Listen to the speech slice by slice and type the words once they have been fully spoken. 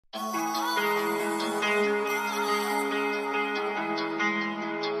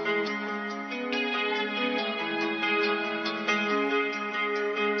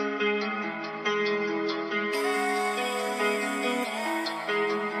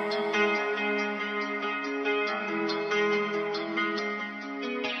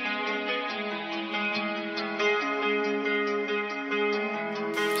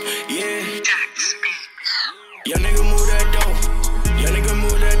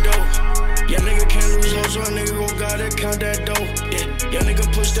count that dough. Yeah, young nigga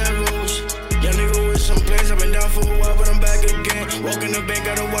push that rules. Young nigga with some plans, I've been down for a while, but I'm back again. Walk in the bank,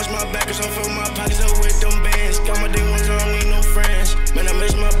 gotta watch my back, cause I'm filling my pockets up with them bands. Got my day ones, I don't need no friends. Man, I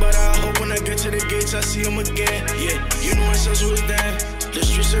miss my butt, I hope when I get to the gates, I see him again. Yeah, you know myself who is down. The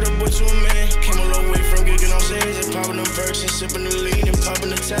streets of the boy to a man. Came a long way from gigging on stage and popping them perks and sipping the lean and popping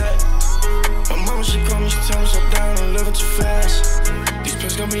the tap. My mama, she call me, she tell me slow down, I'm living too fast. These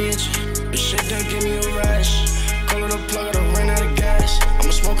pills got me itching, this shit done give me a rash. Call it a plug, I done ran out of gas.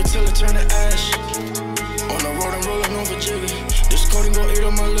 I'ma smoke it till it turn to ash. On the road, I'm rolling over jiggy. This codeine gon' eat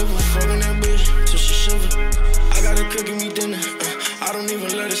on my liver. Fucking that bitch till she shiver. I got her cooking me dinner. I don't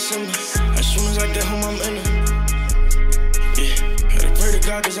even let it simmer. As soon as I get home, I'm in it. Yeah, gotta pray to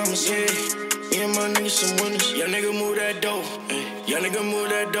God, cause I'm a sinner. Me and my niggas some winners. Young nigga move that dope. Young nigga move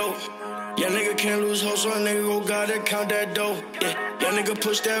that dope. Young nigga can't lose hope, so a nigga go gotta count that dough. Yeah, young nigga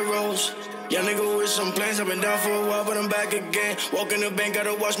push that rose. Young nigga with some plans, I've been down for a while, but I'm back again. Walk in the bank,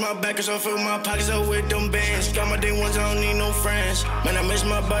 gotta watch my back, cause I fill my pockets up with them bands. Got my day ones, I don't need no friends. Man, I miss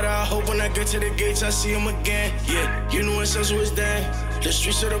my butt, I hope when I get to the gates, I see him again. Yeah, you know it's us who is down. The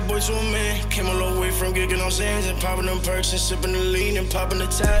streets of the boy to a man. Came a long way from gigging on sands and popping them perks and sipping the lean and popping the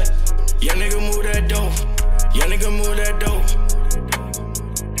tap. Young nigga move that dope. Young nigga move that dope.